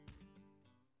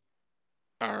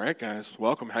All right, guys.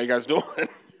 Welcome. How you guys doing?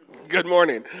 Good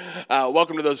morning.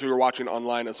 Welcome to those who are watching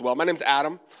online as well. My name's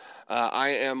Adam. I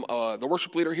am the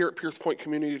worship leader here at Pierce Point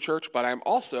Community Church, but I'm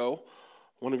also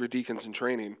one of your deacons in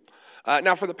training.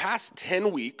 Now, for the past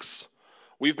 10 weeks,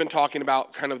 we've been talking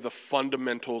about kind of the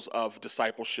fundamentals of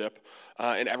discipleship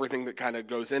and everything that kind of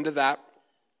goes into that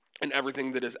and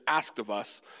everything that is asked of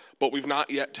us, but we've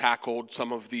not yet tackled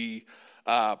some of the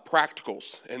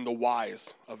practicals and the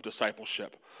whys of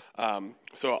discipleship.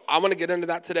 So I want to get into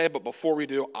that today, but before we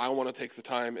do, I want to take the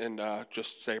time and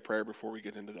just say a prayer before we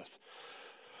get into this.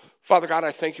 Father God,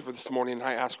 I thank you for this morning, and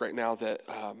I ask right now that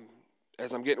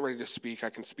as I'm getting ready to speak,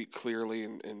 I can speak clearly,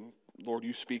 and Lord,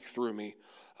 you speak through me.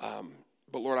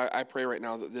 But Lord, I pray right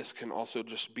now that this can also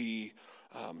just be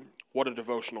what a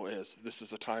devotional is. This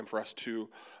is a time for us to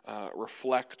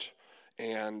reflect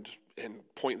and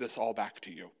point this all back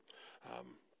to you.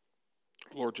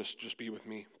 Lord, just be with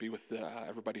me. Be with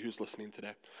everybody who's listening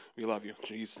today. We love you. In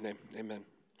Jesus' name, amen.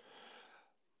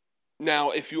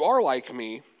 Now, if you are like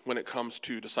me when it comes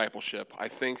to discipleship, I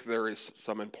think there is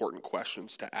some important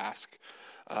questions to ask.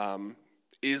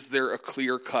 Is there a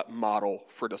clear-cut model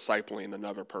for discipling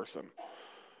another person?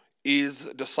 Is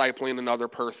discipling another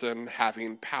person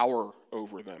having power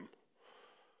over them?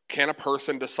 Can a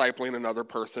person discipling another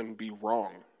person be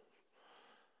wrong?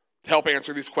 To help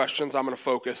answer these questions, I'm going to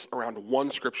focus around one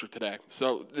scripture today.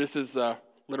 So this is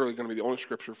literally going to be the only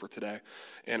scripture for today.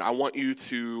 And I want you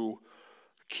to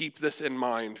keep this in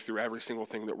mind through every single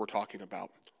thing that we're talking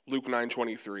about. Luke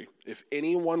 9:23. If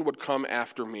anyone would come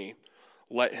after me,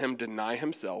 let him deny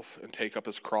himself and take up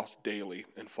his cross daily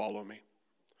and follow me.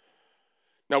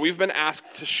 Now, we've been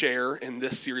asked to share in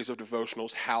this series of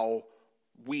devotionals how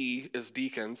we as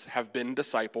deacons have been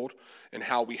discipled and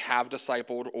how we have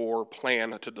discipled or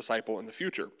plan to disciple in the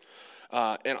future.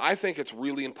 And I think it's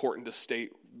really important to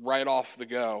state right off the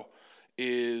go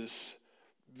is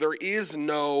there is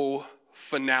no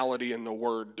finality in the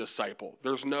word disciple.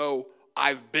 There's no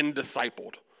I've been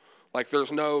discipled. Like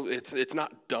there's no, it's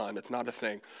not done. It's not a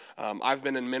thing. I've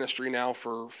been in ministry now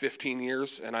for 15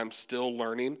 years and I'm still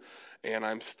learning and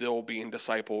I'm still being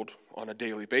discipled on a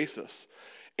daily basis.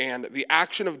 And the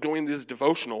action of doing these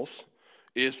devotionals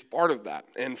is part of that.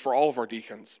 And for all of our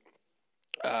deacons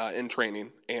in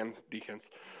training and deacons,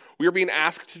 we are being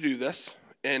asked to do this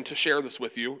and to share this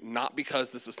with you, not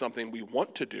because this is something we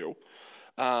want to do,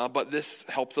 but this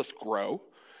helps us grow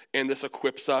and this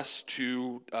equips us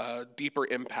to deeper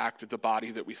impact the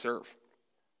body that we serve.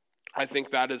 I think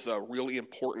that is a really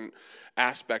important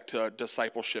aspect to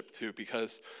discipleship too,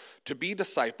 because to be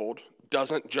discipled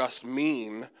doesn't just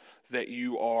mean that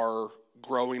you are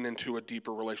growing into a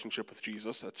deeper relationship with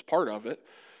Jesus. That's part of it.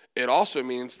 It also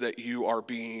means that you are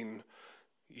being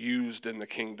used in the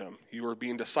kingdom. You are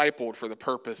being discipled for the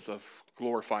purpose of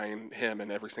glorifying him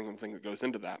and every single thing that goes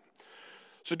into that.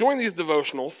 So doing these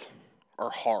devotionals are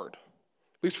hard.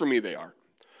 At least for me, they are.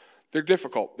 They're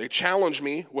difficult. They challenge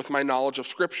me with my knowledge of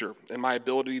Scripture and my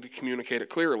ability to communicate it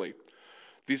clearly.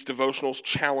 These devotionals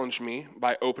challenge me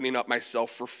by opening up myself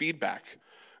for feedback,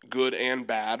 good and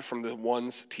bad, from the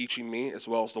ones teaching me as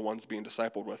well as the ones being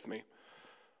discipled with me.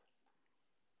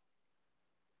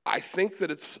 I think that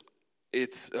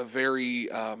it's a very,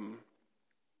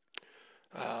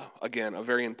 again, a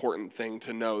very important thing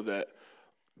to know that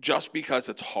just because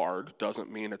it's hard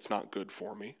doesn't mean it's not good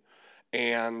for me.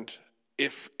 And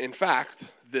if, in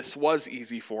fact, this was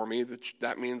easy for me,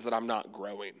 that means that I'm not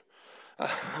growing.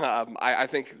 I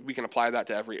think we can apply that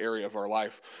to every area of our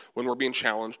life. When we're being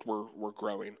challenged, we're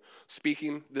growing.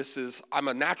 Speaking, I'm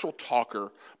a natural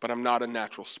talker, but I'm not a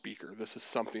natural speaker. This is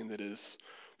something that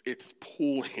it's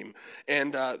pulling.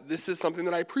 And this is something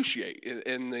that I appreciate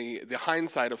in the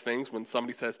hindsight of things when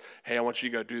somebody says, hey, I want you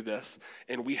to go do this.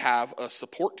 And we have a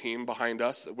support team behind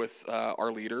us with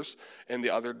our leaders and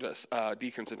the other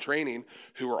deacons in training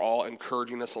who are all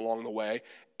encouraging us along the way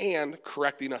and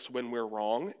correcting us when we're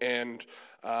wrong and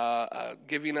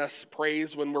giving us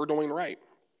praise when we're doing right.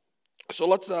 So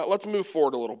let's move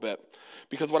forward a little bit,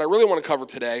 because what I really want to cover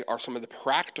today are some of the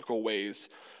practical ways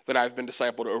that I've been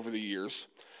discipled over the years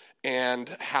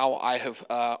and how I have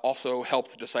also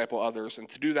helped disciple others. And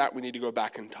to do that, we need to go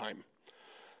back in time.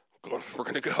 We're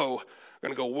going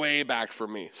to go way back for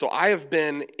me. So I have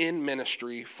been in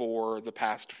ministry for the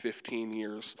past 15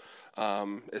 years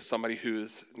as somebody who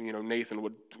is, Nathan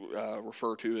would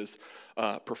refer to as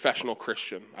a professional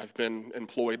Christian. I've been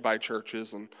employed by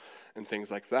churches and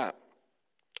things like that.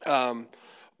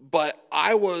 But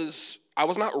I was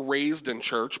not raised in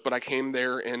church, but I came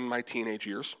there in my teenage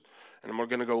years. And I'm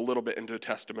going to go a little bit into a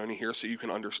testimony here so you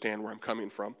can understand where I'm coming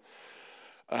from.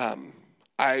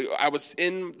 I was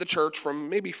in the church from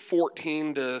maybe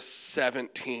 14 to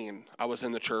 17. I was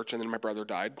in the church, and then my brother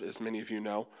died, as many of you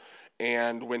know.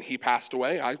 And when he passed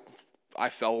away, I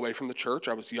fell away from the church.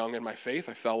 I was young in my faith.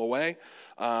 I fell away,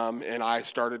 and I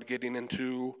started getting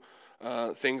into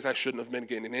things I shouldn't have been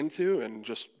getting into, and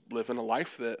just living a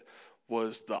life that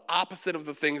was the opposite of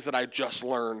the things that I just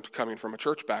learned coming from a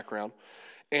church background.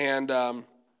 And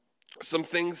some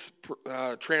things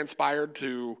transpired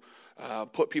to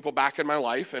put people back in my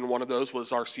life, and one of those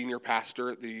was our senior pastor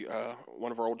at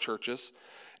one of our old churches,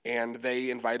 and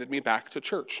they invited me back to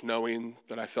church, knowing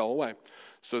that I fell away.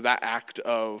 So that act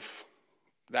of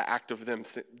them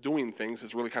doing things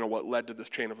is really kind of what led to this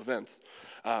chain of events.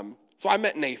 So I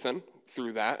met Nathan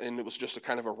through that, and it was just a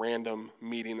kind of a random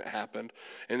meeting that happened.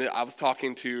 And I was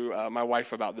talking to my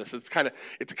wife about this. It's kind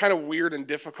of weird and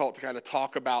difficult to kind of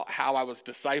talk about how I was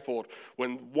discipled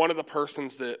when one of the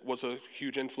persons that was a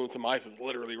huge influence in my life is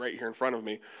literally right here in front of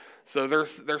me. So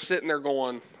they're sitting there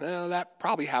going, well, that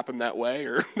probably happened that way,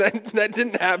 or that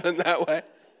didn't happen that way.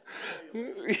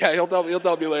 Yeah, he'll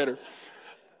tell me later.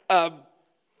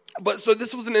 But so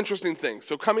this was an interesting thing.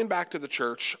 So coming back to the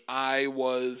church, I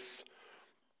was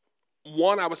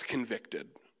convicted.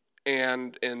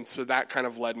 And so that kind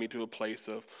of led me to a place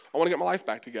of, I want to get my life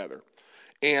back together.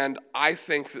 And I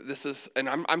think that this is, and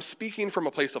I'm speaking from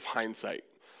a place of hindsight.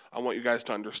 I want you guys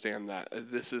to understand that.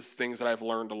 This is things that I've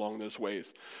learned along those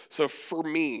ways. So for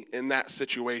me, in that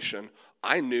situation,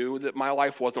 I knew that my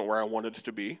life wasn't where I wanted it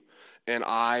to be. And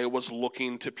I was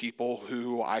looking to people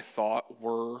who I thought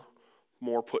were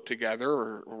more put together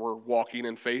or were walking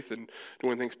in faith and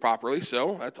doing things properly.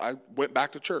 So I went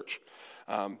back to church.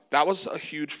 That was a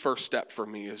huge first step for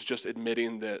me, is just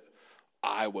admitting that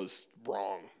I was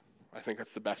wrong. I think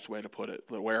that's the best way to put it.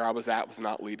 That where I was at was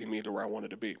not leading me to where I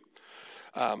wanted to be.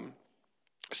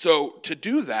 So to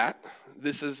do that,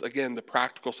 this is, again, the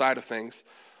practical side of things.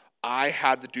 I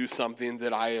had to do something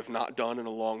that I have not done in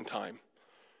a long time.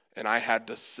 And I had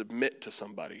to submit to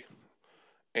somebody.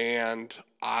 And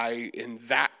I, in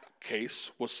that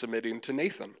case, was submitting to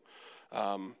Nathan.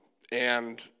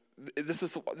 And this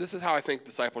is how I think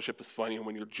discipleship is funny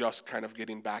when you're just kind of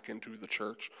getting back into the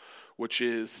church, which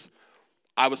is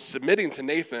I was submitting to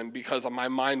Nathan because my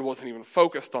mind wasn't even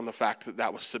focused on the fact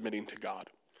that was submitting to God.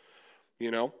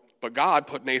 But God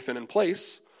put Nathan in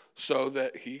place so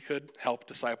that he could help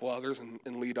disciple others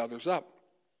and lead others up.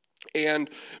 And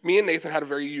me and Nathan had a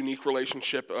very unique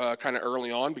relationship kind of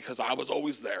early on because I was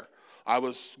always there. I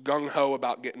was gung-ho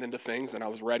about getting into things, and I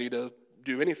was ready to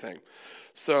do anything.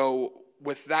 So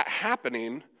with that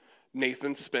happening,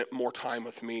 Nathan spent more time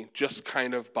with me just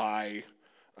kind of by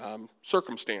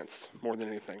circumstance more than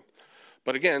anything.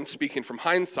 But again, speaking from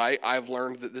hindsight, I've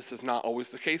learned that this is not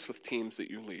always the case with teams that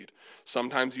you lead.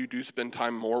 Sometimes you do spend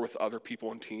time more with other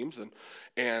people in teams,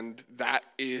 and that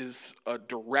is a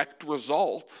direct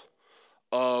result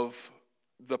of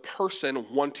the person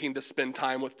wanting to spend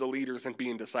time with the leaders and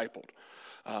being discipled.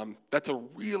 That's a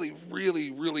really,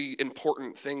 really, really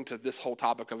important thing to this whole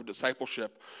topic of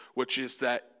discipleship, which is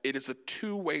that it is a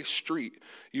two-way street.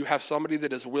 You have somebody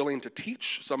that is willing to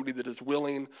teach, somebody that is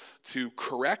willing to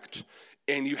correct,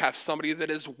 and you have somebody that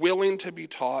is willing to be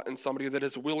taught and somebody that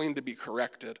is willing to be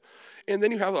corrected. And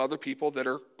then you have other people that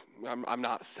are, I'm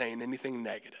not saying anything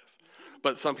negative,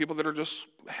 but some people that are just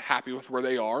happy with where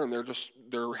they are, and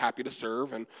they're happy to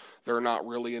serve, and they're not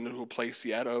really into a place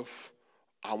yet of,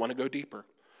 I want to go deeper.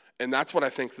 And that's what I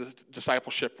think the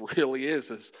discipleship really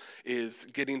is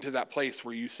getting to that place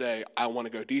where you say, I want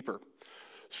to go deeper.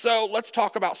 So let's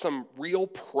talk about some real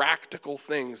practical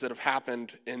things that have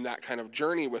happened in that kind of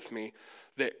journey with me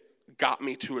that got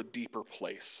me to a deeper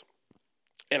place.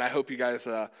 And I hope you guys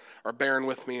are bearing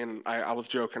with me, and I was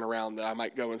joking around that I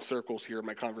might go in circles here in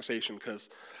my conversation because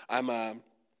I'm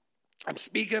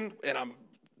speaking, and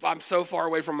I'm so far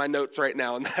away from my notes right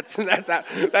now, and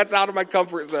that's out of my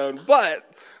comfort zone.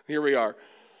 But here we are.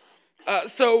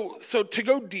 So to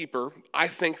go deeper, I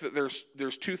think that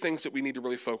there's two things that we need to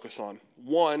really focus on.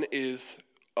 One is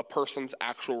a person's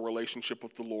actual relationship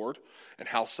with the Lord and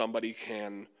how somebody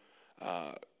can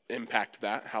impact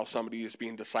that, how somebody is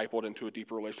being discipled into a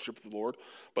deeper relationship with the Lord,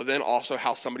 but then also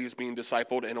how somebody is being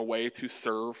discipled in a way to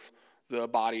serve the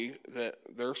body that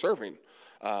they're serving.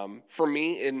 For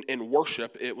me, in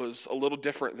worship, it was a little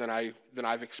different than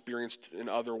I've experienced in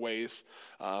other ways,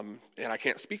 and I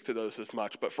can't speak to those as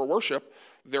much. But for worship,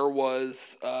 there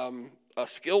was a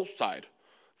skill side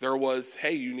There was,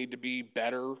 hey, you need to be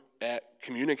better at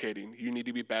communicating. You need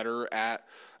to be better at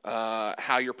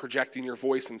how you're projecting your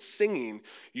voice and singing.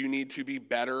 You need to be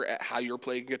better at how you're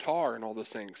playing guitar and all those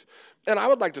things. And I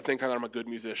would like to think that I'm a good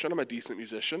musician. I'm a decent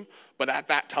musician. But at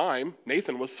that time,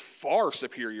 Nathan was far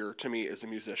superior to me as a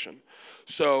musician.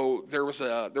 So there was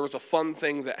a fun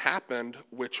thing that happened,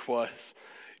 which was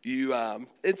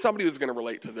and somebody was going to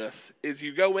relate to this, is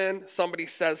you go in, somebody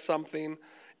says something,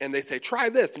 and they say, try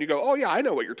this. And you go, oh, yeah, I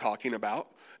know what you're talking about.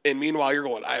 And meanwhile, you're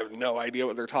going, I have no idea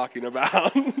what they're talking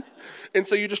about. And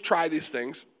so you just try these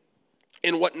things.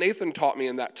 And what Nathan taught me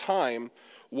in that time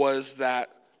was that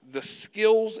the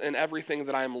skills and everything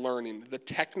that I'm learning, the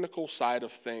technical side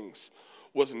of things,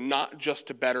 was not just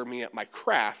to better me at my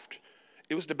craft.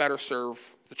 It was to better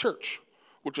serve the church,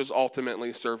 which is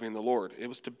ultimately serving the Lord. It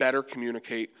was to better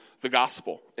communicate the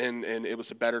gospel, and it was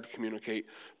to better communicate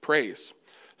praise.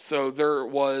 So there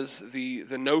was the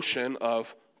notion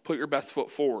of put your best foot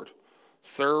forward.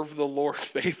 Serve the Lord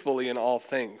faithfully in all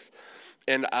things.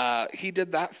 And he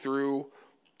did that through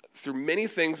many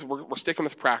things. We're sticking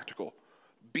with practical.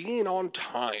 Being on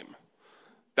time.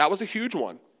 That was a huge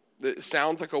one. It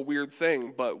sounds like a weird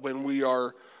thing, but when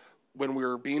we're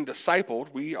being discipled,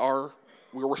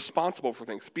 we're responsible for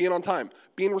things. Being on time.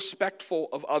 Being respectful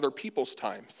of other people's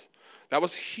times. That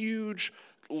was huge,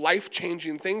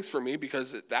 life-changing things for me,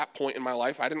 because at that point in my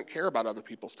life, I didn't care about other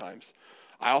people's times.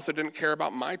 I also didn't care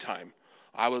about my time.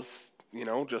 I was a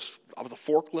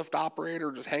forklift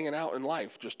operator, just hanging out in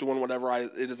life, just doing whatever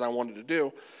it is I wanted to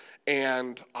do.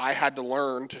 And I had to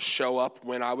learn to show up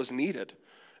when I was needed.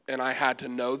 And I had to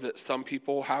know that some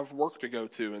people have work to go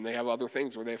to, and they have other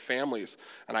things, or they have families,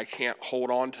 and I can't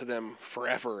hold on to them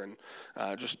forever and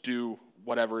just do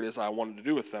whatever it is I wanted to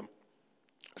do with them.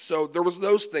 So there was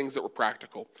those things that were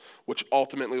practical, which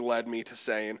ultimately led me to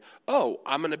saying,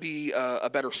 I'm going to be a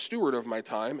better steward of my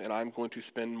time, and I'm going to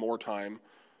spend more time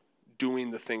doing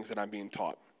the things that I'm being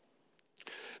taught.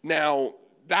 Now,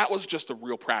 that was just a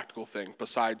real practical thing,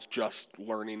 besides just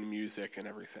learning music and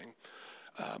everything.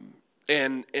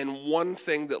 And one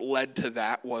thing that led to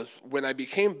that was when I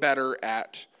became better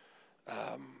at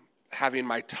having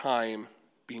my time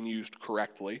being used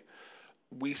correctly,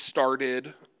 we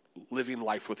started living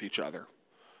life with each other.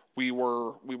 We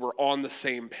were on the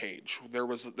same page. There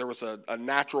was a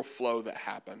natural flow that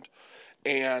happened.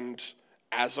 And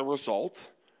as a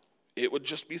result, it would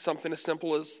just be something as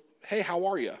simple as, hey, how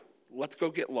are you? Let's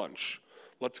go get lunch.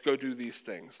 Let's go do these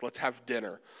things. Let's have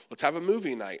dinner. Let's have a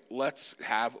movie night. Let's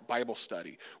have Bible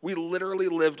study. We literally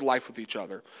lived life with each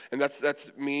other. And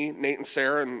that's me, Nate and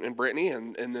Sarah and Brittany,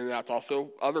 and then that's also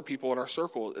other people in our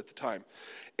circle at the time.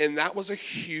 And that was a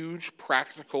huge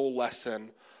practical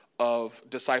lesson of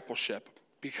discipleship,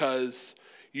 because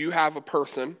you have a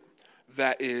person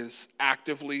that is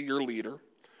actively your leader,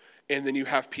 and then you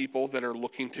have people that are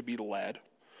looking to be led,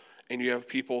 and you have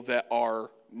people that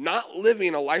are not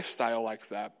living a lifestyle like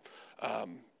that.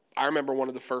 I remember one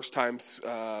of the first times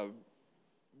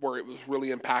where it was really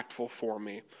impactful for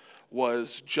me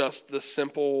was just the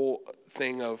simple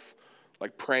thing of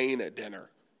like praying at dinner.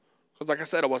 Because like I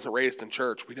said, I wasn't raised in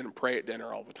church. We didn't pray at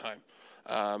dinner all the time.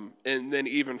 And then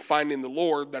even finding the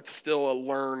Lord, that's still a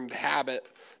learned habit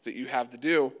that you have to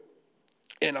do.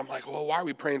 And I'm like, well, why are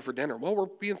we praying for dinner? Well, we're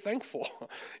being thankful.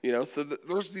 So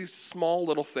there's these small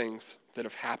little things that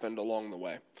have happened along the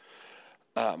way.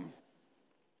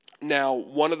 Now,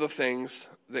 one of the things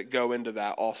that go into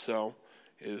that also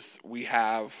is we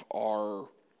have our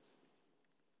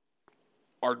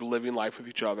living life with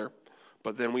each other,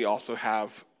 but then we also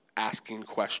have asking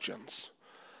questions.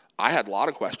 I had a lot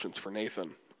of questions for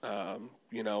Nathan,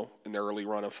 in the early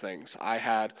run of things. I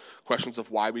had questions of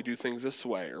why we do things this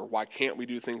way, or why can't we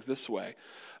do things this way,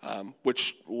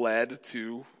 which led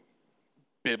to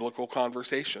biblical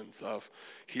conversations of,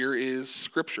 here is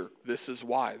scripture, this is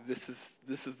why, this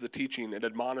is the teaching and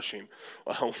admonishing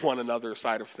one another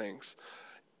side of things.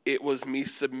 It was me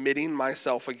submitting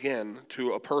myself again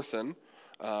to a person,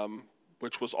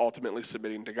 which was ultimately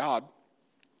submitting to God.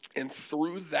 And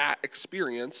through that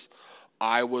experience,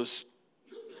 I was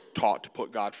taught to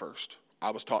put God first.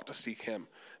 I was taught to seek him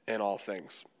in all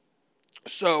things.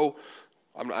 So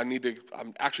I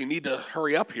actually need to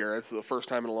hurry up here. It's the first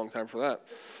time in a long time for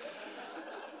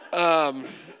that.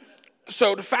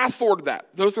 So to fast forward to that,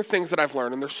 those are things that I've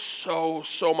learned, and there's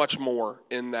so much more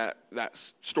in that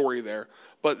story there.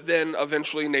 But then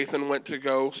eventually Nathan went to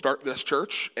go start this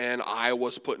church, and I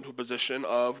was put into a position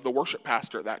of the worship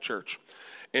pastor at that church.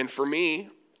 And for me,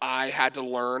 I had to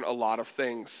learn a lot of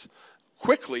things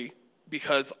quickly,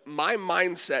 because my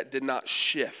mindset did not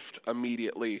shift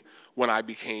immediately when I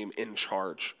became in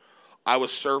charge. I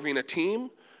was serving a team,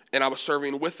 and I was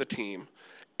serving with a team,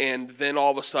 and then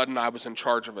all of a sudden I was in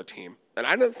charge of a team. And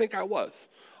I didn't think I was.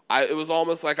 It was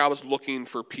almost like I was looking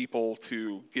for people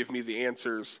to give me the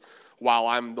answers while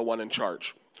I'm the one in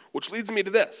charge, which leads me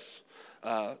to this.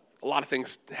 A lot of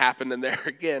things happened in there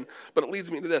again, but it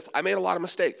leads me to this. I made a lot of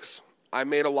mistakes. I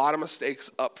made a lot of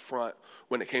mistakes up front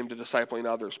when it came to discipling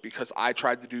others because I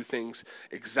tried to do things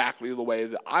exactly the way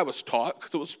that I was taught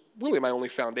because it was really my only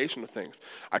foundation of things.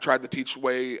 I tried to teach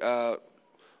way,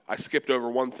 I skipped over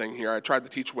one thing here. I tried to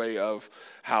teach way of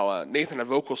how Nathan had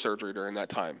vocal surgery during that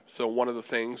time. So one of the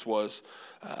things was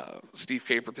Steve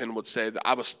Caperton would say that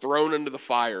I was thrown into the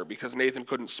fire because Nathan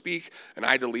couldn't speak and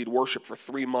I had to lead worship for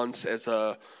 3 months as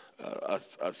a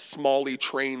smally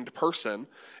trained person,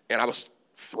 and I was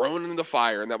thrown into the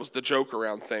fire, and that was the joke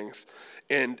around things.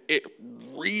 And it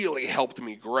really helped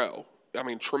me grow. I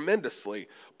mean, tremendously,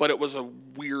 but it was a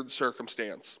weird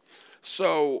circumstance.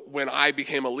 So when I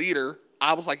became a leader,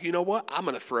 I was like, you know what? I'm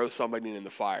going to throw somebody in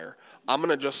the fire. I'm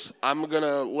going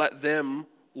to let them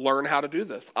learn how to do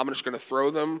this. I'm just going to throw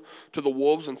them to the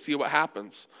wolves and see what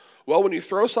happens. Well, when you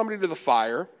throw somebody to the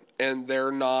fire and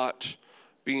they're not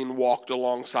being walked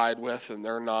alongside with and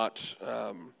they're not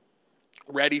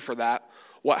ready for that,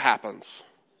 what happens?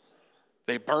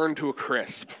 They burn to a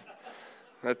crisp.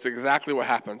 That's exactly what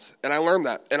happens. And I learned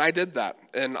that, and I did that.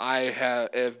 And I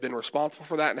have been responsible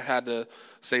for that and had to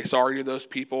say sorry to those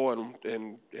people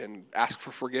and ask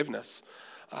for forgiveness.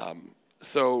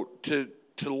 So to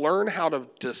learn how to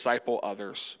disciple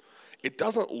others, it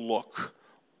doesn't look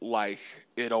like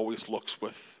it always looks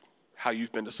with how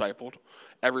you've been discipled.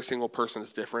 Every single person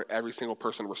is different. Every single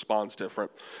person responds different.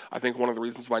 I think one of the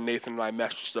reasons why Nathan and I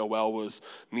meshed so well was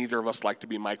neither of us like to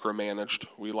be micromanaged.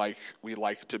 We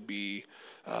like to be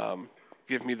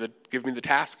give me the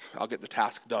task, I'll get the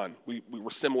task done. We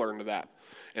were similar into that.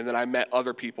 And then I met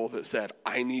other people that said,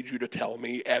 I need you to tell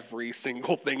me every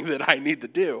single thing that I need to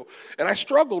do. And I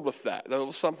struggled with that. That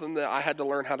was something that I had to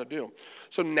learn how to do.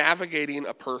 So navigating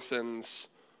a person's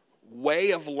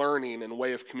way of learning and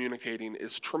way of communicating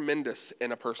is tremendous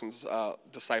in a person's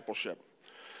discipleship.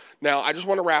 Now, I just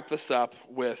want to wrap this up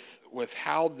with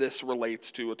how this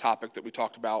relates to a topic that we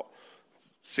talked about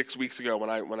 6 weeks ago when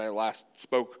I last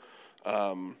spoke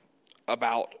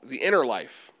about the inner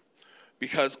life.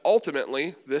 Because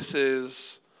ultimately, this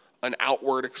is an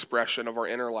outward expression of our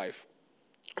inner life.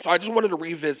 So I just wanted to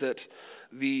revisit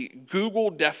the Google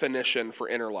definition for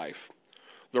inner life.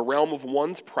 The realm of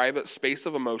one's private space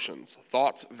of emotions,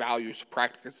 thoughts, values,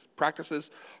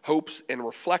 practices, hopes, and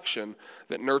reflection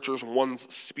that nurtures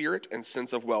one's spirit and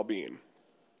sense of well-being.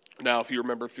 Now, if you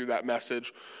remember through that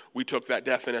message, we took that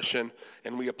definition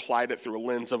and we applied it through a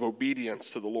lens of obedience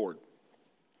to the Lord.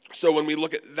 So when we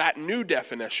look at that new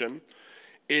definition,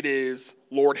 it is,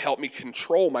 Lord, help me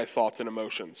control my thoughts and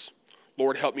emotions.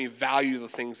 Lord, help me value the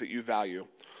things that you value.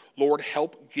 Lord,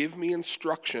 help give me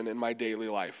instruction in my daily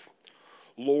life.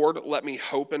 Lord, let me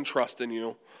hope and trust in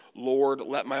you. Lord,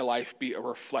 let my life be a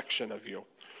reflection of you.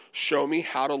 Show me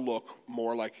how to look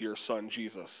more like your son,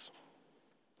 Jesus.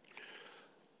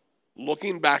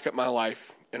 Looking back at my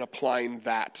life and applying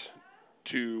that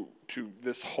to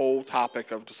this whole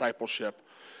topic of discipleship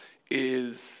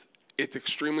it's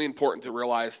extremely important to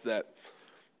realize that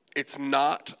it's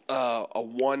not a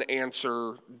one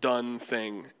answer done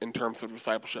thing in terms of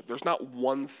discipleship. There's not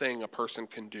one thing a person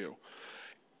can do.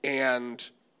 And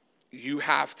you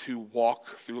have to walk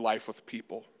through life with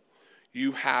people.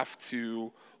 You have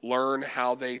to learn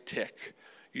how they tick.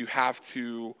 You have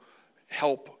to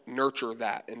help nurture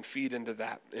that and feed into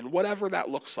that, and whatever that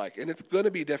looks like. And it's going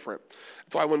to be different.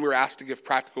 That's why when we were asked to give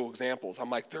practical examples, I'm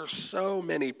like, there's so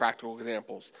many practical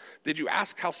examples. Did you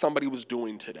ask how somebody was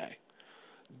doing today?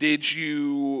 Did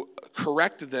you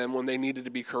correct them when they needed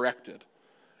to be corrected?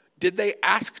 Did they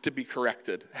ask to be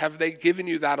corrected? Have they given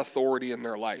you that authority in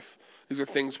their life? These are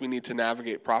things we need to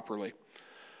navigate properly.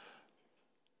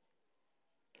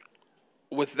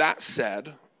 With that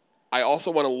said, I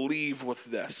also want to leave with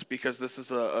this because this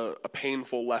is a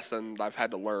painful lesson that I've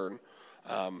had to learn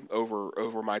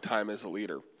over my time as a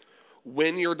leader.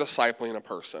 When you're discipling a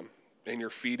person and you're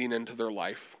feeding into their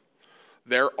life,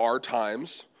 there are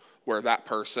times where that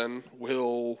person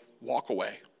will walk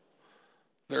away.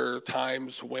 There are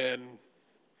times when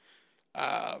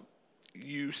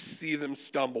you see them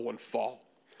stumble and fall,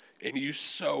 and you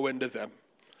sow into them,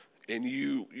 and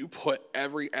you put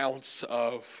every ounce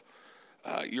of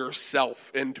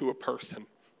yourself into a person,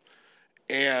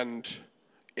 and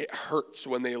it hurts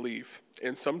when they leave.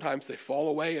 And sometimes they fall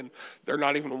away, and they're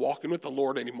not even walking with the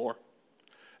Lord anymore.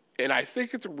 And I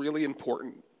think it's really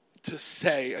important to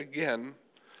say, again,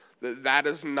 that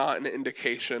is not an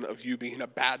indication of you being a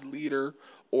bad leader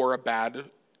or a bad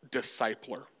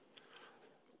discipler.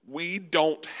 We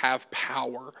don't have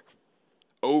power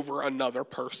over another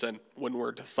person when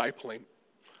we're discipling.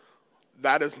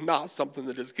 That is not something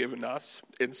that is given us.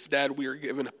 Instead, we are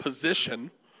given a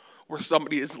position where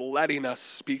somebody is letting us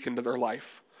speak into their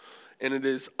life. And it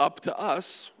is up to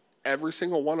us, every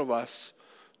single one of us,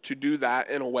 to do that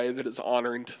in a way that is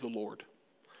honoring to the Lord.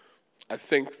 I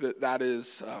think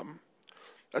that's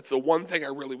the one thing I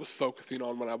really was focusing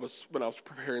on when I was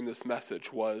preparing this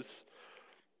message was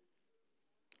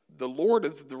the Lord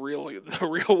is the real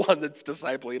one that's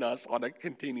discipling us on a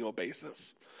continual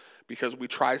basis, because we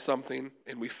try something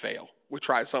and we fail. We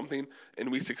try something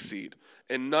and we succeed,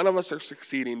 and none of us are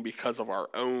succeeding because of our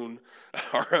own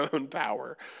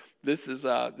power. This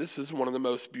is one of the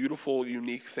most beautiful,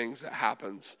 unique things that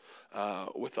happens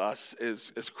with us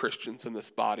as Christians in this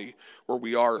body, where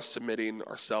we are submitting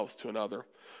ourselves to another,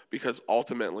 because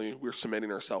ultimately we're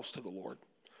submitting ourselves to the Lord.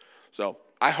 So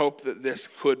I hope that this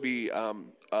could be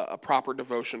a proper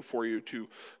devotion for you to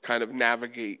kind of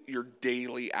navigate your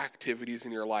daily activities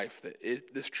in your life, that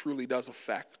this truly does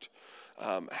affect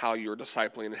how you're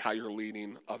discipling and how you're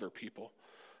leading other people.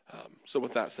 So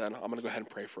with that said, I'm going to go ahead and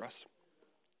pray for us.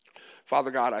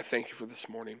 Father God, I thank you for this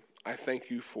morning. I thank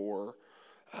you for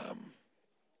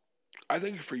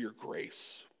your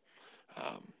grace.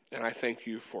 And I thank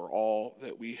you for all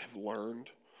that we have learned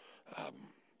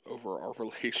over our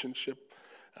relationship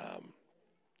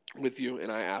with you.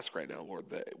 And I ask right now, Lord,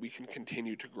 that we can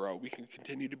continue to grow. We can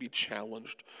continue to be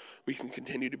challenged. We can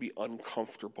continue to be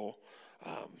uncomfortable,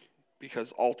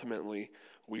 because ultimately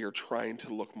we are trying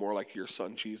to look more like your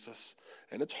son, Jesus.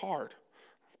 And it's hard.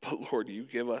 But Lord, you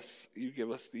give us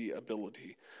the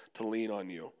ability to lean on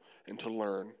you and to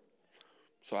learn.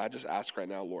 So I just ask right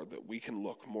now, Lord, that we can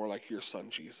look more like your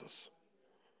son, Jesus.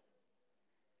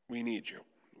 We need you.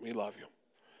 We love you.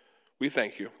 We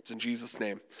thank you. It's in Jesus'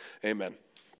 name. Amen.